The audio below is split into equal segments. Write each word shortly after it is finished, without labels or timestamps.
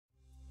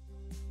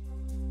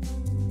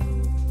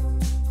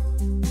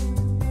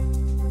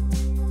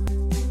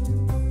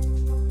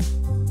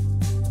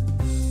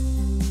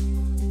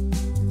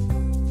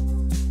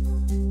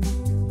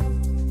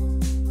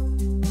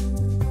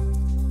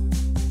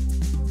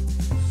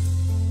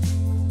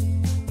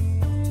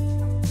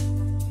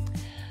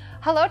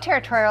Hello,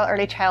 Territorial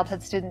Early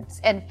Childhood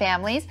students and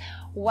families.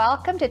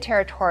 Welcome to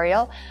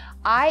Territorial.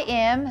 I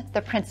am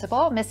the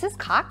principal, Mrs.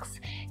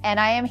 Cox, and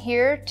I am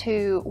here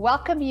to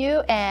welcome you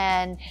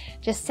and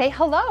just say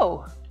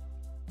hello.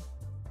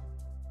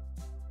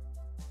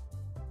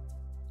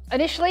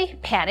 Initially,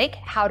 panic.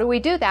 How do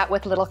we do that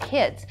with little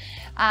kids?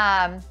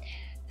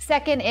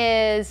 Second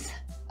is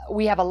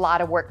we have a lot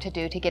of work to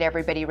do to get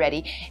everybody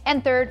ready.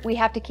 And third, we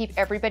have to keep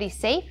everybody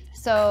safe.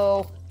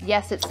 So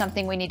yes, it's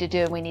something we need to do,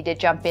 and we need to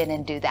jump in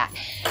and do that.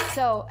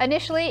 So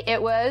initially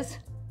it was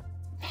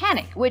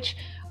panic, which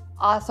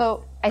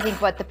also I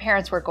think what the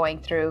parents were going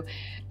through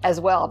as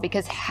well,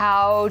 because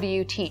how do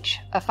you teach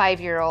a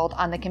 5-year-old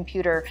on the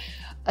computer,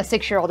 a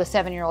 6-year-old, a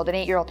 7-year-old, an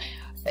 8-year-old?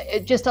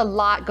 Just a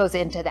lot goes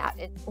into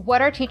that.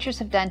 What our teachers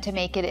have done to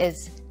make it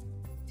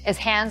as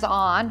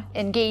hands-on,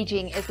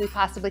 engaging as we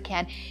possibly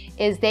can,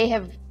 is they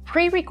have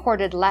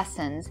pre-recorded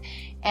lessons,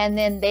 and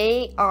then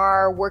they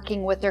are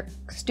working with their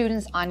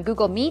students on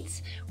Google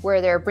Meets, where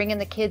they're bringing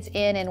the kids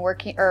in and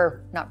working,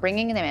 or not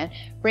bringing them in,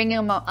 bringing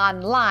them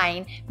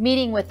online,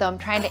 meeting with them,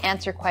 trying to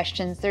answer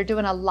questions. They're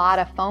doing a lot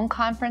of phone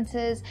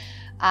conferences.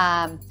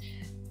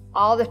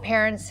 All the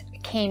parents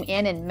came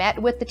in and met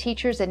with the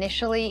teachers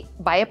initially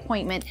by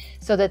appointment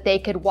so that they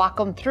could walk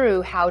them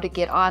through how to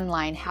get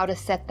online, how to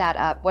set that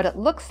up, what it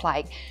looks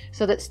like,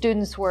 so that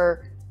students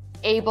were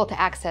able to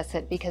access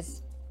it,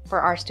 because for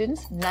our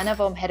students, none of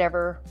them had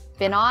ever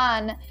been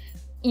on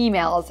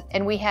emails,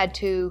 and we had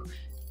to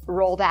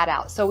roll that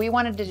out. So we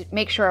wanted to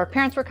make sure our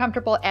parents were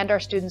comfortable and our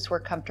students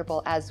were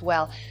comfortable as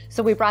well.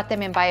 So we brought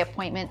them in by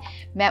appointment,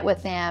 met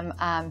with them,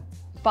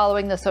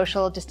 following the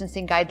social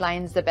distancing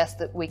guidelines the best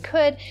that we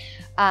could,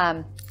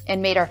 and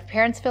made our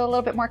parents feel a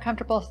little bit more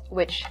comfortable,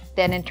 which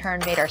then in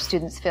turn made our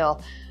students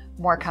feel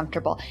more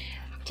comfortable.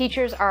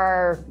 Teachers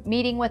are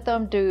meeting with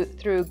them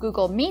through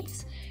Google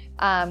Meets,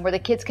 where the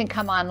kids can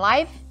come on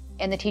live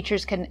and the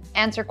teachers can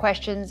answer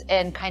questions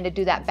and kind of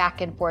do that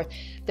back and forth.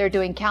 They're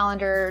doing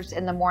calendars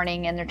in the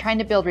morning, and they're trying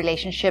to build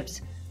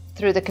relationships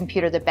through the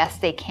computer the best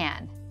they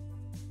can.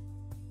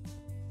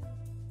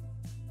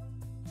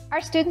 Our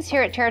students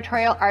here at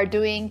Territorial are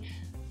doing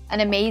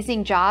an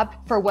amazing job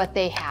for what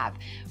they have,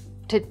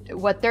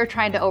 what they're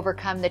trying to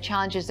overcome, the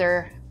challenges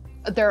they're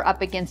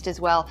up against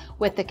as well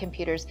with the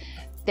computers.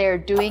 They're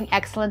doing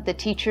excellent. The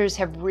teachers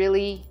have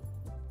really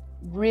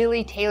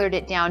tailored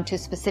it down to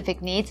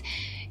specific needs.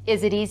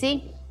 Is it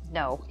easy?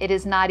 No, it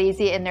is not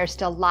easy, and there's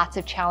still lots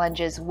of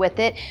challenges with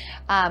it,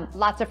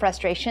 lots of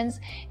frustrations,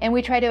 and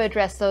we try to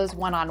address those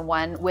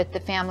one-on-one with the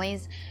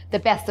families the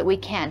best that we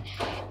can.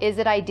 Is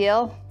it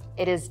ideal?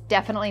 It is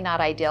definitely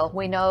not ideal.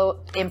 We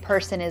know in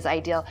person is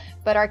ideal,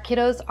 but our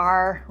kiddos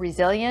are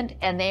resilient,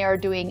 and they are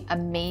doing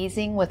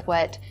amazing with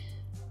what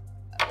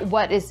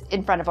is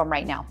in front of them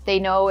right now. They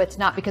know it's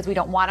not because we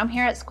don't want them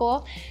here at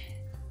school,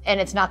 and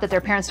it's not that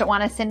their parents don't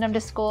want to send them to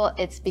school.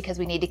 It's because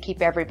we need to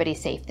keep everybody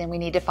safe, and we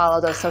need to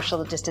follow those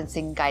social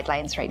distancing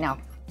guidelines right now.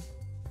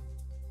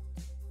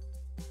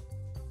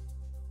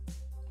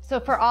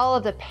 So for all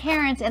of the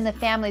parents and the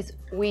families,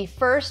 we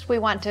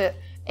want to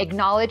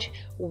acknowledge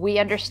we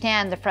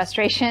understand the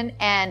frustration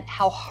and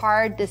how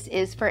hard this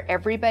is for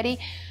everybody.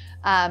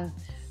 The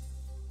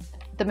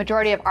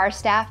majority of our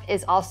staff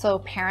is also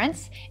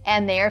parents,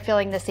 and they are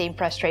feeling the same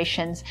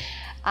frustrations,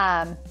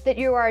 that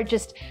you are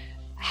just,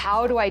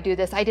 how do I do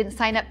this? I didn't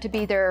sign up to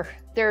be their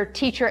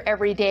teacher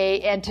every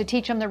day and to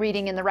teach them the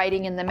reading and the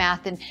writing and the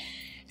math. And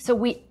so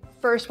we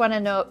first want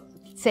to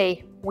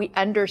say we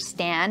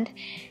understand.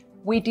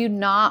 We do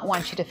not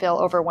want you to feel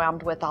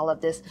overwhelmed with all of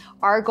this.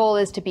 Our goal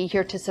is to be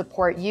here to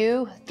support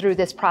you through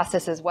this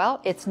process as well.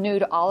 It's new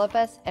to all of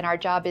us, and our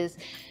job is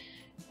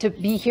to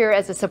be here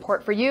as a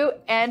support for you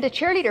and a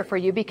cheerleader for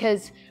you,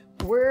 because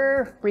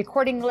we're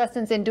recording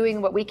lessons and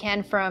doing what we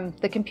can from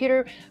the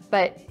computer,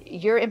 but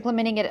you're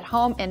implementing it at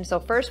home. And so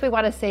first we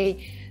want to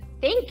say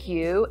thank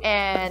you,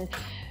 and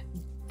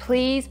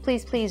please,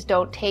 please, please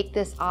don't take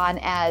this on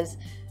as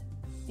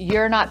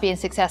you're not being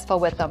successful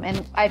with them.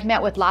 And I've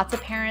met with lots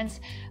of parents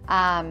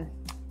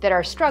that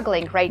are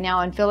struggling right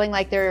now and feeling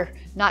like they're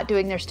not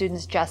doing their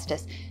students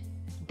justice.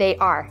 They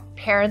are.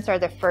 Parents are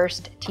the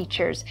first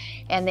teachers,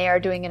 and they are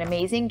doing an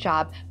amazing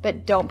job,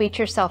 but don't beat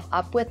yourself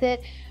up with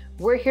it.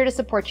 We're here to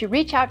support you.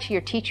 Reach out to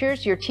your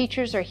teachers. Your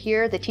teachers are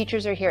here. The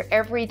teachers are here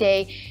every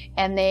day,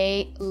 and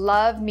they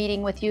love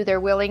meeting with you. They're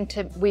willing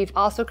to. We've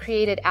also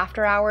created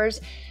after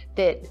hours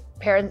that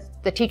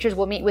the teachers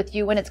will meet with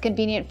you when it's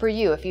convenient for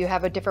you if you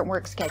have a different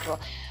work schedule.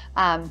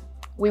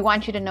 We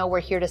want you to know we're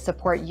here to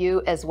support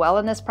you as well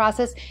in this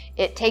process.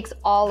 It takes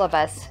all of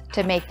us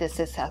to make this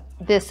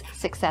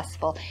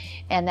successful,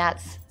 and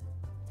that's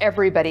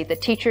everybody, the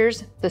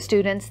teachers, the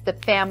students, the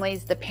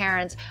families, the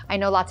parents. I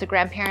know lots of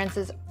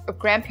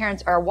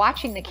grandparents are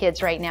watching the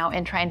kids right now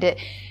and trying to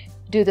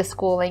do the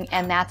schooling,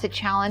 and that's a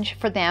challenge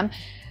for them.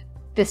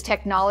 This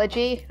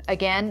technology,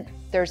 again,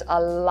 there's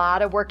a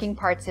lot of working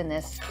parts in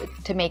this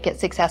to make it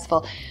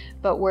successful,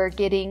 but we're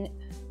getting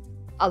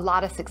a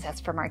lot of success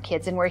from our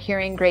kids, and we're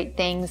hearing great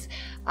things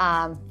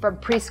from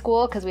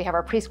preschool, because we have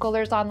our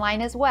preschoolers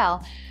online as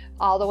well,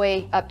 all the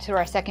way up to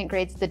our second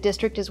grades. The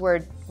district has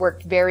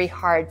worked very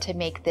hard to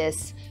make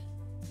this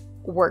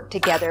work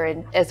together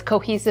and as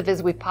cohesive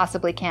as we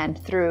possibly can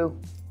through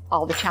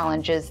all the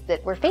challenges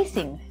that we're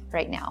facing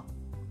right now.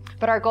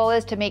 But our goal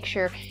is to make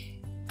sure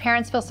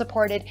parents feel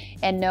supported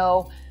and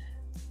know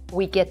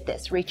we get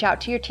this. Reach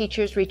out to your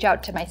teachers, reach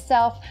out to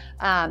myself,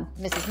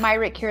 Mrs.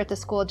 Myrick here at the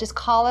school. Just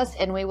call us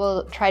and we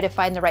will try to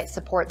find the right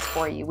supports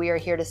for you. We are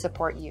here to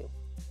support you.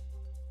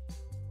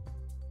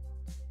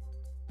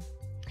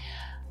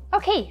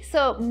 Okay,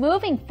 so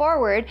moving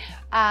forward,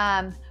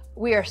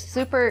 we are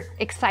super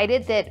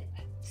excited that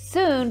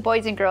soon,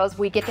 boys and girls,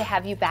 we get to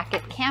have you back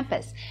at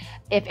campus.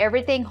 If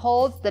everything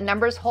holds, the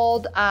numbers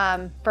hold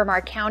from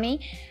our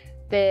county,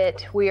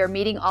 that we are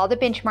meeting all the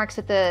benchmarks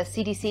that the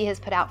CDC has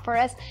put out for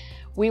us,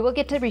 we will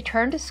get to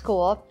return to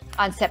school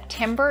on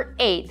September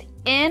 8th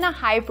in a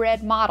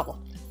hybrid model.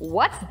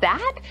 What's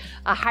that?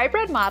 A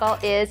hybrid model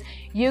is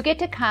you get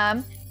to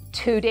come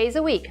 2 days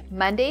a week,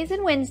 Mondays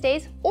and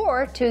Wednesdays,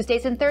 or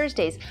Tuesdays and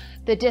Thursdays.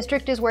 The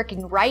district is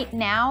working right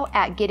now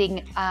at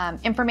getting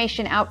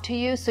information out to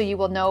you so you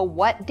will know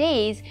what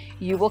days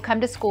you will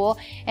come to school.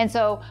 And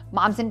so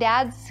moms and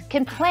dads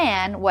can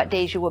plan what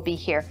days you will be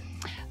here.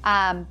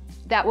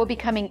 That will be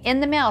coming in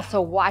the mail,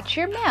 so watch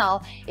your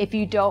mail. If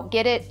you don't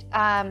get it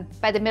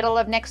by the middle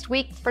of next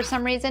week for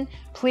some reason,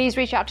 please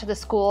reach out to the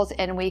schools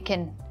and we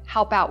can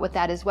help out with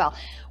that as well.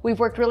 We've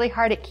worked really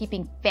hard at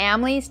keeping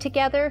families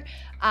together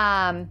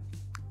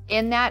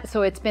in that,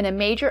 so it's been a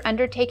major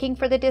undertaking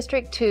for the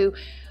district to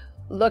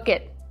look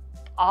at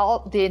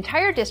the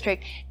entire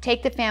district,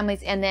 take the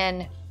families, and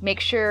then make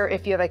sure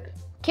if you have a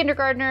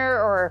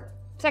kindergartner or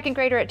second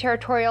grader at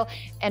Territorial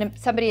and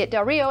somebody at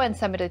Del Rio and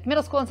somebody at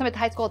middle school and somebody at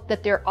high school,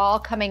 that they're all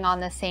coming on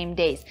the same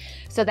days.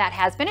 So that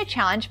has been a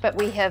challenge, but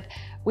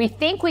we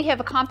think we have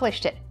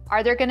accomplished it.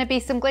 Are there going to be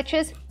some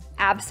glitches?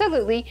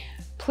 Absolutely.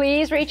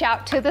 Please reach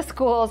out to the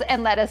schools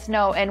and let us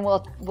know, and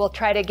we'll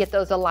try to get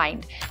those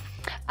aligned.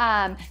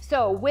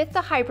 So with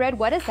the hybrid,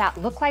 what does that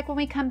look like when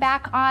we come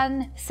back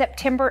on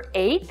September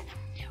 8th?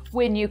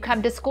 When you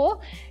come to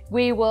school,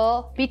 we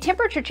will be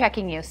temperature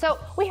checking you. So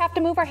we have to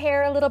move our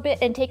hair a little bit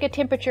and take a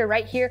temperature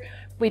right here.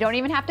 We don't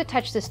even have to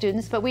touch the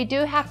students, but we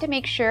do have to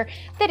make sure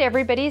that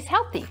everybody's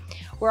healthy.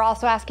 We're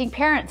also asking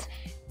parents,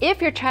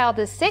 if your child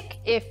is sick,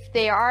 if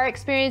they are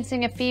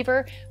experiencing a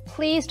fever,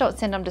 please don't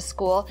send them to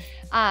school.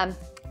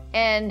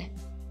 And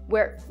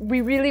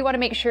we really want to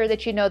make sure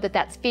that you know that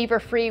that's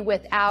fever-free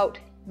without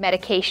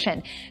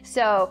medication.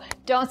 So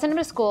don't send them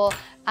to school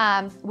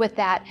with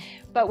that.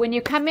 But when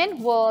you come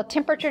in, we'll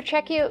temperature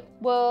check you.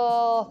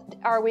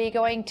 Are we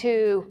going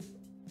to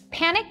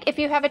panic if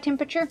you have a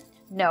temperature?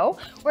 No,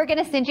 we're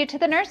going to send you to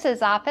the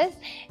nurse's office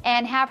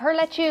and have her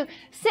let you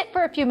sit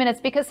for a few minutes,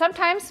 because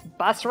sometimes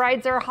bus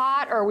rides are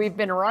hot, or we've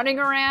been running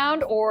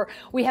around, or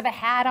we have a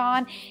hat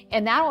on,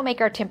 and that will make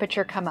our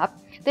temperature come up.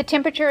 The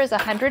temperature is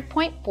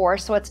 100.4,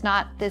 so it's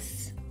not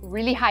this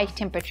really high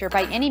temperature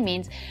by any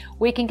means.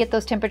 We can get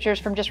those temperatures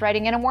from just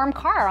riding in a warm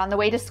car on the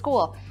way to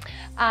school.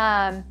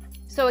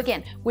 So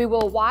again,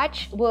 we'll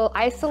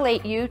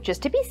isolate you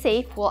just to be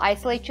safe. We'll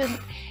isolate you,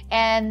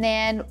 and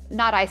then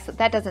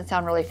that doesn't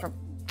sound really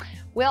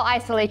we'll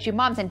isolate you.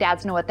 Moms and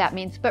dads know what that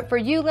means. But for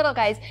you little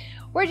guys,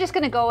 we're just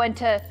gonna go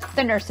into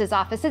the nurse's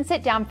office and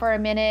sit down for a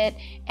minute,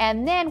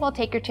 and then we'll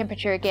take your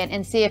temperature again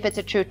and see if it's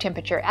a true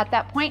temperature. At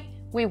that point,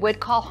 we would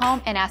call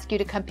home and ask you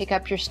to come pick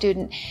up your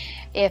student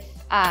if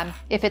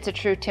it's a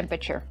true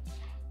temperature.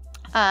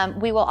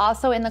 We will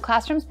also in the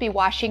classrooms be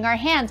washing our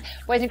hands.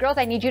 Boys and girls,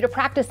 I need you to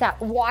practice that.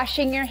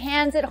 Washing your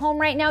hands at home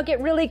right now.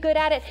 Get really good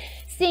at it.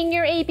 Sing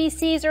your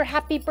ABCs or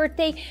happy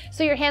birthday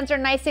so your hands are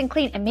nice and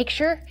clean. And make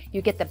sure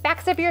you get the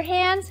backs of your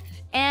hands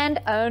and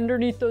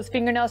underneath those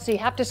fingernails. So you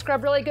have to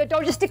scrub really good.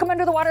 Don't just stick them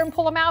under the water and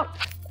pull them out.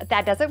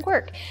 That doesn't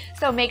work.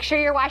 So make sure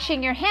you're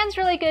washing your hands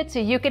really good so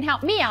you can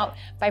help me out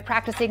by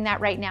practicing that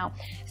right now.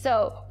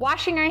 So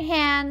washing our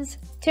hands,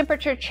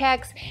 temperature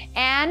checks,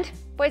 and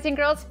boys and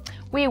girls,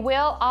 we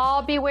will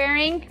all be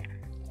wearing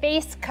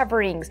face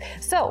coverings.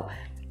 So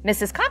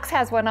Mrs. Cox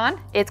has one on.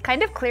 It's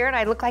kind of clear and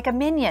I look like a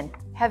minion.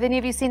 Have any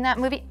of you seen that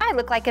movie? I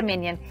look like a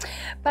minion.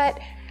 But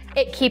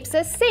it keeps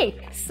us safe.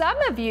 Some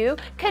of you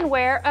can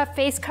wear a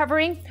face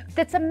covering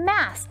that's a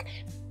mask.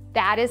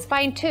 That is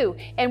fine too.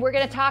 And we're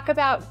going to talk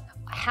about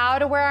how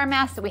to wear our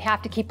masks. We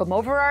have to keep them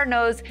over our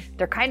nose.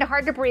 They're kind of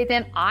hard to breathe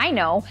in, I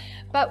know,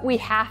 but we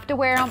have to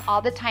wear them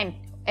all the time.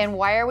 And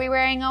why are we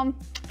wearing them?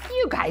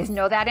 You guys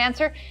know that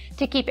answer.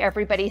 To keep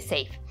everybody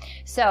safe.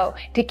 So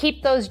to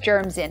keep those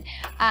germs in.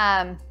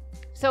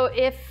 So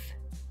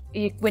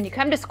when you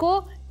come to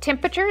school,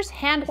 temperatures,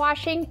 hand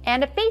washing,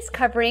 and a face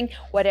covering,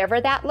 whatever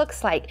that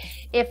looks like.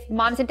 If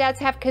moms and dads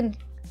have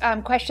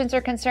questions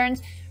or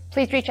concerns,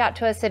 please reach out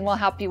to us and we'll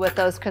help you with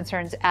those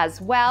concerns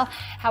as well.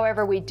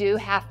 However, we do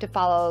have to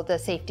follow the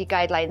safety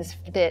guidelines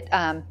that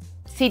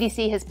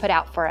CDC has put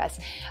out for us.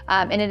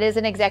 And it is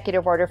an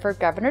executive order for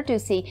Governor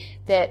Ducey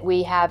that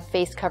we have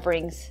face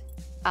coverings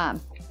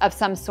of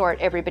some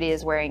sort. Everybody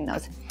is wearing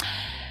those.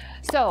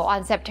 So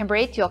on September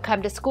 8th, you'll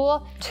come to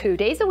school 2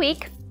 days a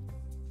week.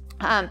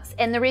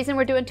 And the reason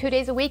we're doing 2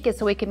 days a week is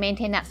so we can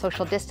maintain that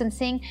social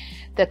distancing.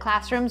 The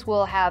classrooms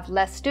will have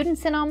less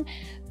students in them.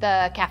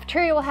 The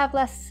cafeteria will have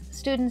less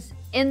students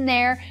in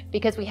there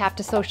because we have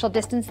to social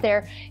distance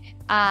there.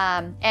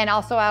 And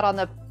also out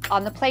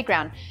on the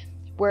playground.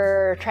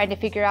 We're trying to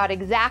figure out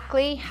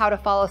exactly how to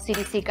follow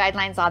CDC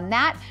guidelines on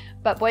that.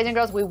 But boys and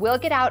girls, we will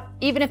get out,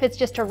 even if it's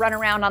just to run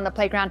around on the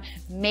playground,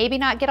 maybe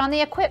not get on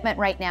the equipment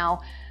right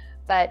now,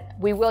 but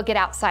we will get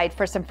outside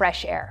for some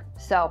fresh air.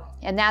 So,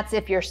 and that's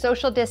if you're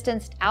social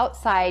distanced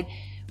outside,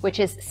 which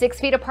is 6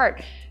 feet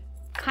apart.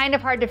 Kind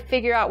of hard to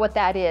figure out what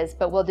that is,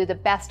 but we'll do the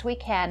best we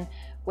can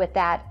with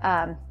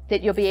that,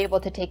 that you'll be able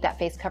to take that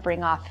face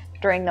covering off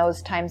during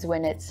those times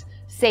when it's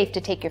safe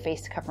to take your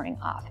face covering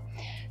off.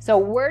 So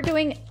we're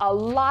doing a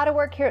lot of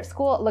work here at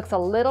school. It looks a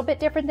little bit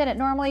different than it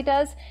normally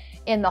does.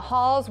 In the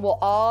halls, we'll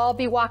all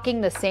be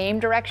walking the same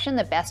direction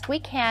the best we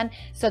can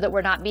so that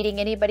we're not meeting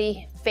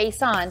anybody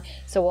face on.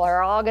 So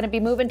we're all going to be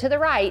moving to the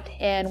right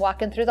and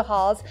walking through the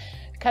halls.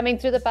 Coming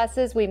through the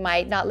buses, we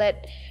might not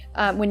let,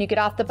 when you get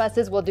off the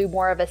buses, we'll do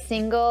more of a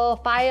single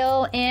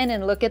file in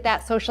and look at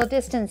that social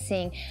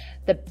distancing.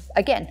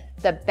 Again,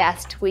 the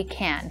best we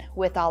can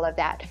with all of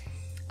that.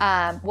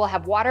 We'll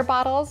have water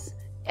bottles.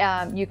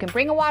 You can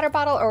bring a water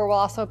bottle, or we'll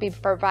also be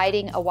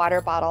providing a water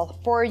bottle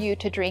for you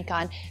to drink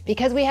on,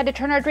 because we had to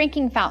turn our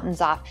drinking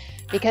fountains off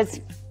because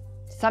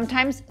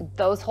sometimes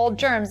those hold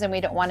germs and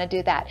we don't want to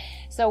do that.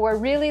 So we're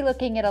really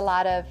looking at a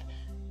lot of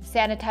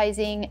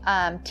sanitizing.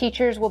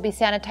 Teachers will be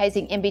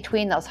sanitizing in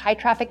between those high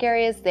traffic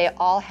areas. They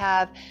all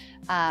have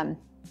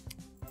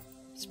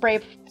spray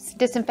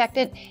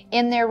disinfectant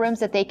in their rooms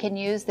that they can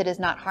use that is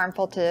not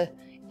harmful to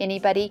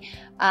anybody.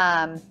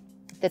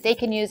 That they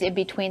can use in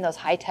between those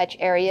high touch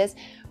areas.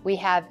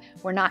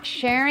 We're not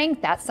sharing.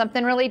 That's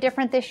something really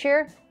different this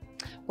year.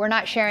 We're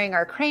not sharing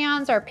our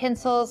crayons, our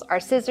pencils, our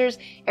scissors.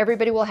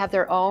 Everybody will have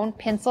their own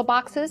pencil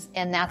boxes,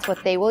 and that's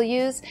what they will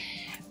use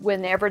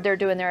whenever they're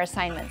doing their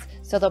assignments.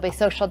 So they'll be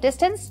social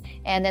distance,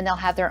 and then they'll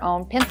have their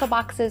own pencil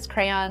boxes,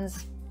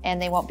 crayons, and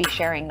they won't be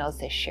sharing those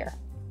this year.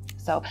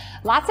 So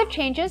lots of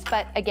changes,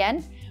 but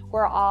again,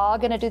 we're all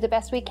gonna do the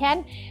best we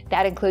can.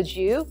 That includes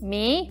you,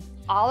 me,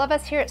 all of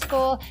us here at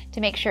school,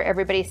 to make sure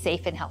everybody's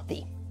safe and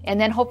healthy. And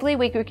then hopefully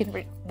we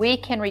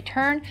can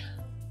return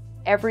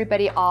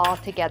everybody all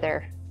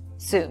together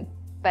soon.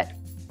 But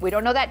we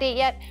don't know that date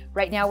yet.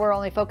 Right now we're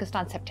only focused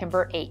on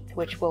September 8th,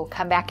 which will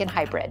come back in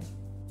hybrid.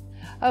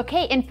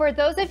 Okay, and for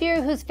those of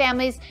you whose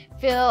families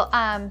feel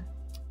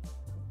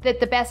that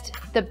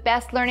the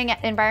best learning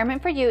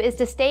environment for you is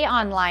to stay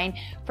online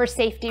for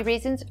safety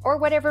reasons or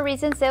whatever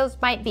reasons those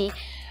might be,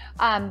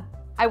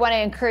 I want to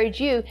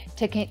encourage you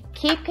to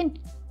keep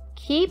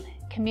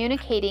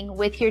communicating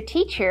with your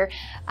teacher.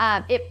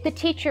 If the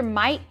teacher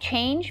might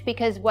change,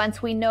 because once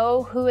we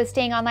know who is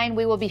staying online,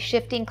 we will be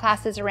shifting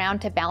classes around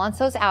to balance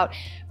those out.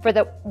 For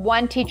the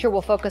one teacher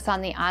will focus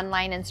on the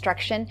online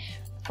instruction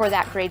for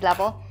that grade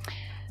level.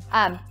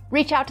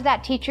 Reach out to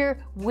that teacher.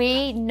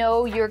 We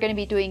know you're going to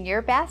be doing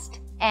your best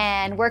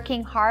and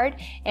working hard,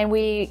 and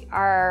we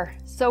are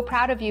so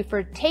proud of you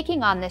for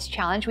taking on this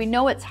challenge. We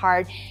know it's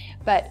hard,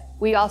 but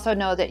we also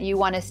know that you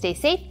want to stay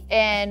safe,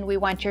 and we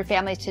want your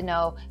families to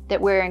know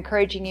that we're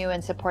encouraging you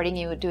and supporting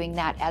you doing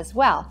that as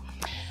well.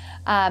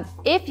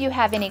 If you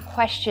have any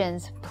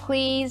questions,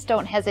 please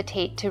don't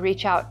hesitate to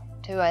reach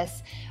out to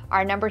us.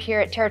 Our number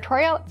here at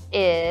Territorial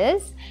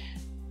is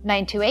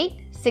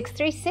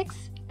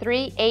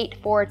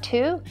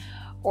 928-636-3842,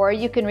 or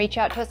you can reach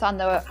out to us on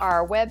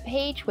our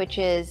webpage, which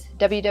is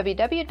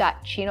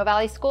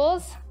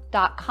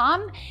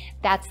www.chinoValleySchools.com.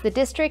 That's the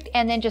district,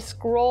 and then just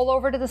scroll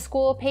over to the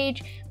school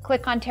page,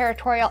 click on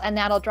Territorial, and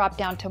that'll drop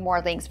down to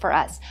more links for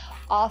us.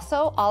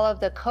 Also, all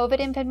of the COVID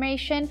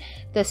information,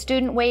 the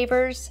student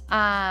waivers,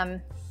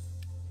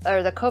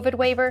 or the COVID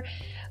waiver,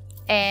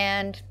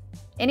 and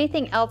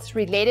anything else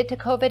related to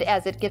COVID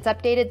as it gets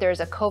updated,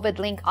 there's a COVID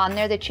link on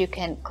there that you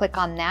can click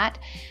on that.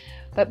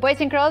 But boys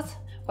and girls,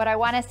 what I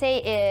want to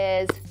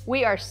say is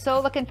we are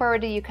so looking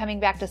forward to you coming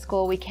back to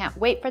school. We can't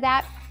wait for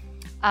that.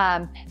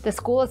 The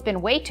school has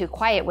been way too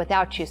quiet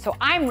without you, so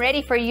I'm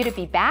ready for you to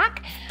be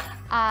back.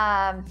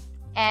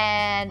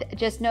 And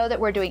just know that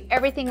we're doing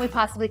everything we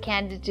possibly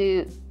can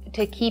to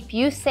keep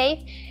you safe.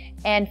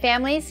 And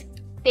families,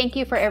 thank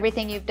you for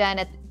everything you've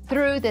done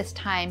through this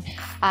time.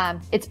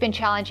 It's been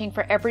challenging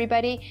for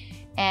everybody,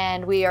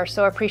 and we are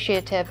so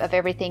appreciative of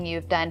everything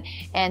you've done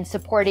and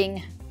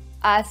supporting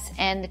us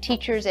and the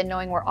teachers and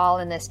knowing we're all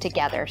in this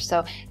together.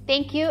 So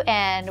thank you,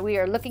 and we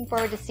are looking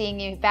forward to seeing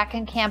you back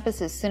on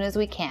campus as soon as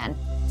we can.